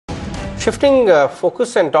Shifting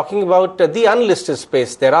focus and talking about the unlisted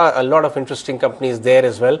space, there are a lot of interesting companies there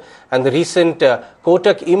as well. And the recent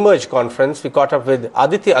Kotak Emerge conference, we caught up with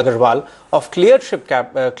Aditya Agarwal of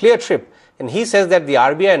Cleartrip. And he says that the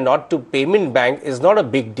RBI nod to payment bank is not a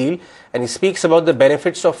big deal. And he speaks about the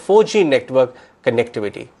benefits of 4G network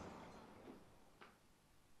connectivity.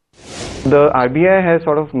 The RBI has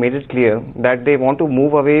sort of made it clear that they want to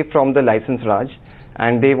move away from the license Raj,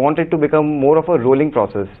 and they want it to become more of a rolling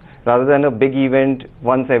process rather than a big event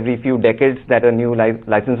once every few decades that a new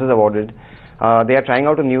license is awarded. They are trying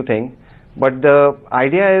out a new thing, but the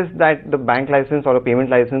idea is that the bank license or a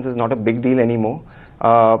payment license is not a big deal anymore.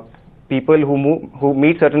 People who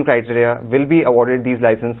meet certain criteria will be awarded these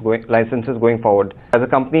licenses going forward. As a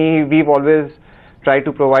company, we've always tried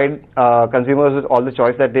to provide consumers with all the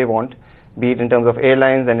choice that they want, be it in terms of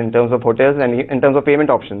airlines and in terms of hotels and in terms of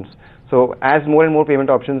payment options. So as more and more payment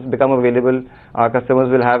options become available,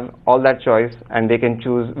 customers will have all that choice and they can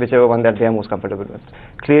choose whichever one that they are most comfortable with.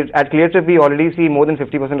 At Cleartrip, we already see more than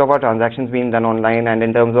 50% of our transactions being done online, and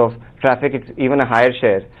in terms of traffic, it's even a higher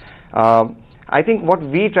share. I think what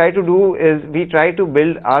we try to do is we try to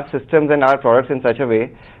build our systems and our products in such a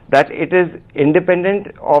way that it is independent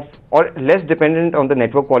of or less dependent on the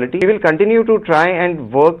network quality. We will continue to try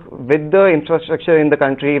and work with the infrastructure in the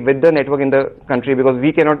country, with the network in the country, because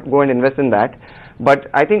we cannot go and invest in that. But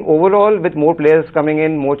I think overall, with more players coming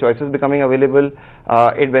in, more choices becoming available,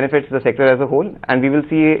 it benefits the sector as a whole, and we will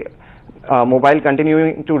see mobile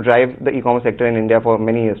continuing to drive the e-commerce sector in India for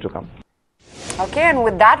many years to come. Okay, and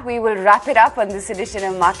with that, we will wrap it up on this edition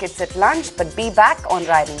of Markets at Lunch, but be back on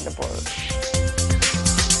Riding the Bull.